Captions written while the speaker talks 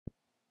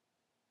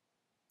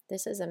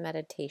This is a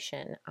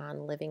meditation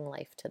on living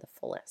life to the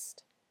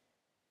fullest.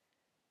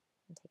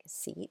 Take a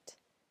seat.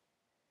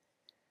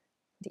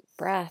 Deep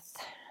breath.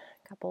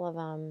 A couple of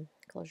them.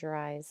 Close your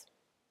eyes.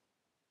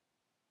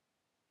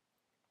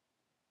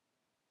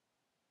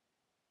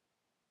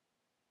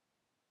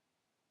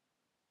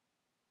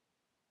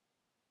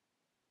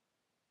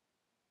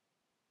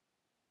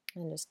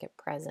 And just get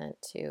present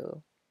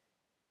to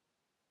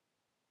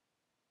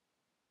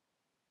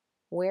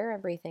where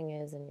everything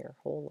is in your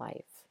whole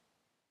life.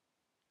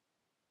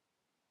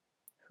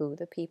 Who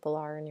the people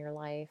are in your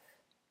life.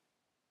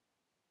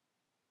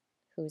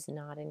 Who's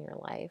not in your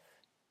life.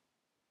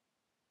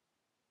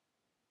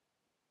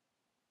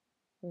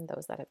 And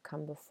those that have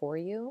come before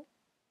you.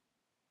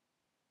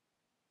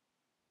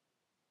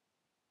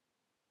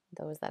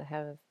 Those that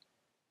have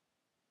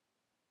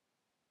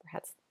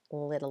perhaps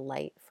lit a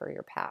light for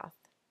your path.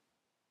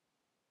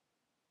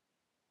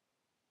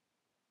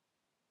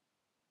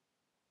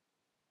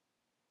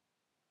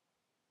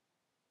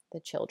 The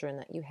children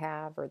that you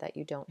have or that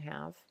you don't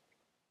have.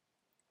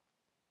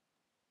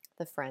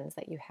 The friends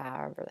that you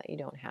have or that you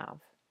don't have.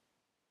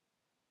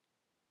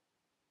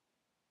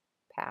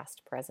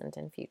 Past, present,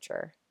 and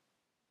future.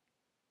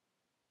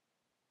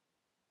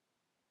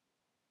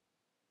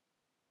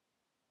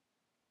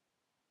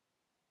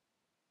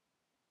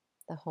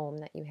 The home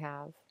that you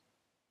have.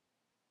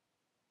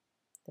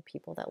 The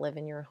people that live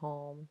in your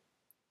home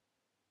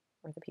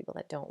or the people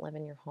that don't live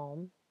in your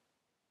home.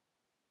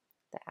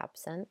 The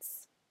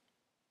absence.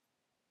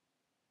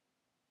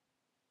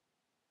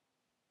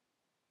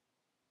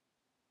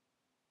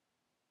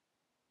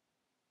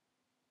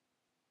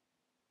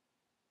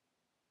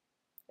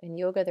 In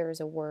yoga, there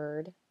is a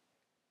word,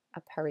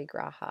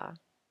 aparigraha,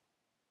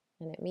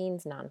 and it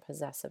means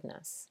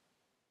non-possessiveness.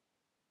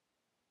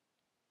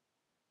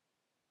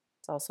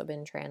 It's also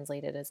been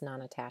translated as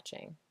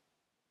non-attaching.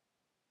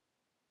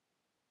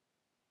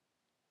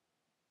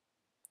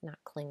 Not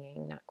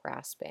clinging, not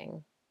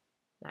grasping,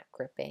 not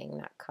gripping,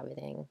 not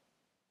coveting.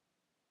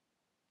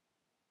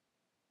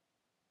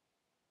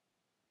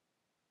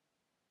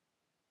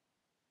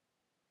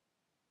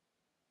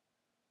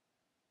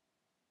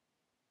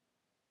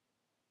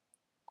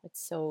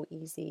 It's so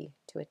easy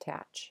to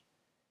attach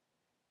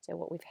to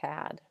what we've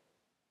had,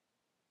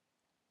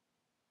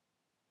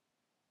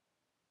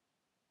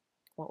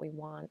 what we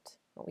want,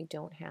 what we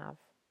don't have,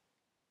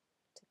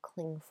 to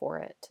cling for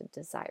it, to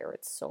desire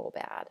it so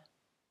bad.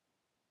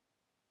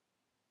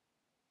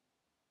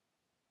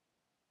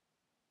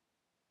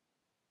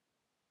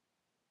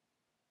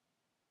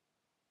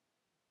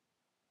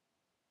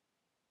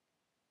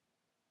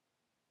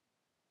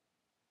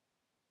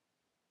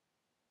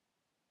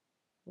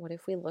 What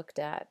if we looked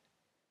at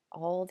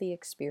all the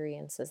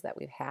experiences that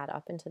we've had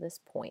up until this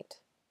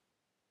point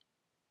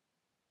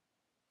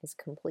is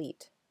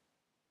complete?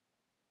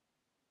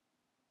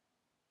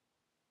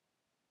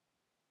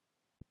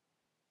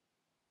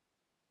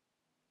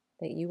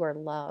 That you are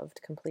loved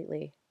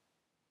completely,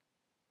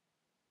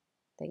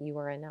 that you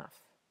are enough.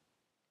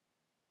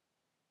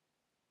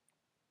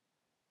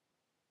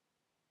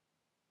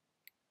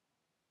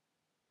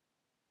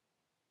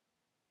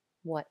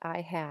 What I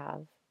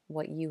have,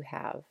 what you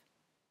have,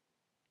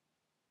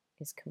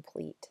 is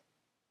complete.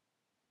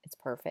 It's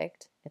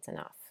perfect. It's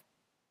enough.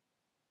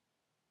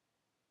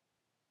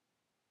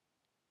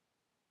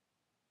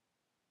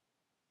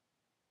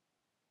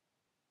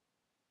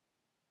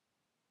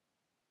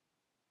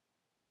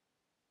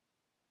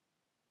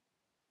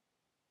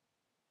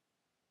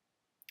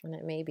 And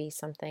it may be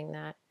something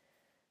that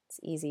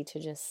it's easy to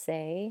just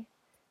say,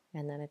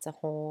 and then it's a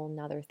whole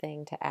nother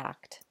thing to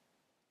act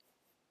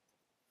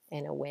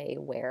in a way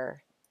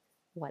where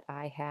what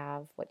I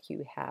have, what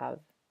you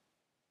have,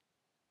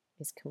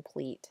 is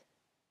complete,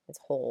 is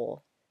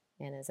whole,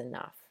 and is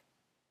enough.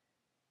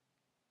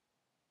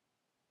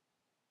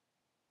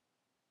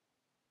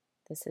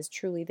 This is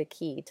truly the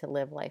key to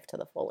live life to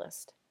the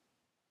fullest.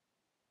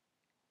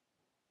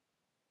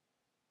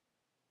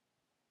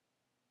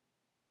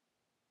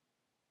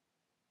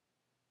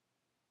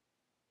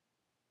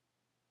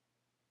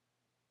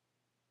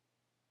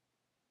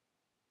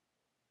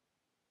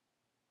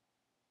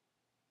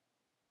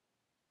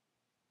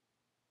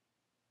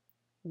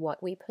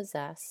 What we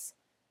possess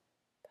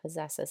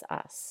possesses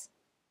us.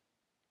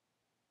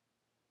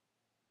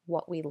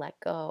 What we let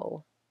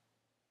go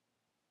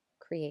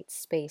creates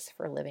space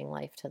for living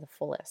life to the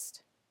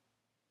fullest.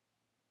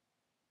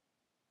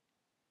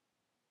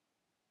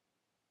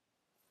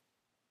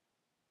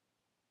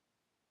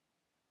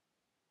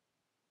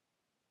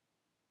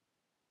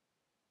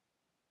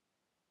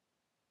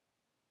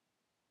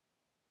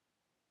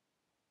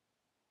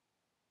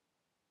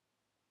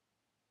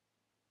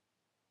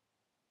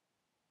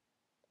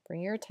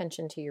 Bring your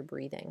attention to your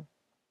breathing.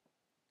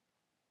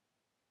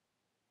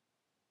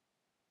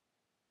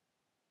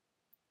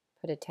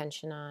 Put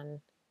attention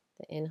on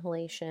the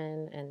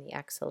inhalation and the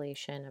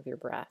exhalation of your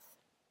breath.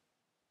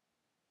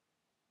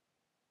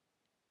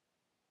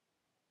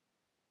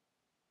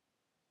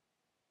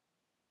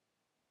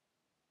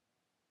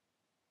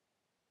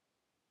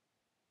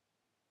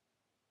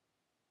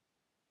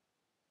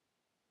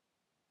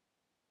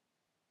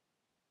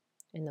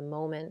 In the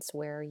moments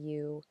where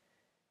you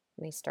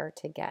may start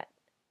to get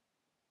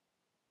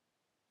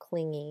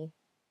clingy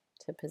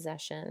to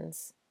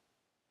possessions,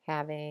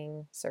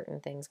 having certain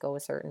things go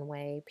a certain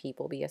way,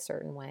 people be a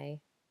certain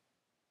way,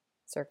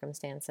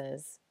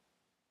 circumstances,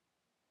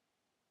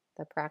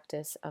 the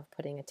practice of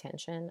putting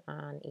attention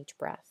on each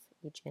breath,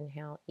 each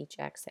inhale, each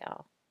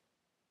exhale,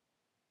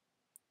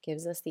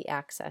 gives us the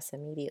access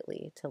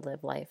immediately to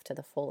live life to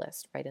the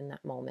fullest right in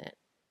that moment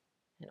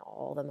and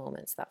all the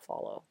moments that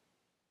follow.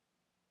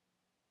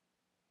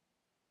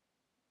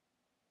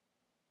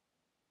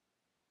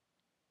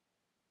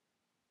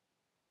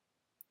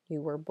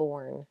 You were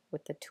born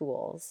with the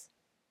tools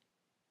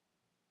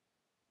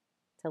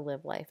to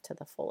live life to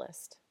the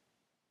fullest.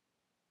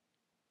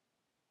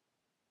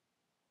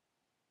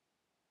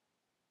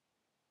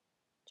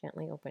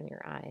 Gently open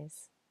your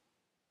eyes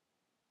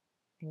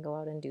and go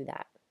out and do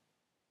that.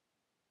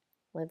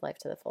 Live life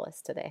to the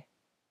fullest today.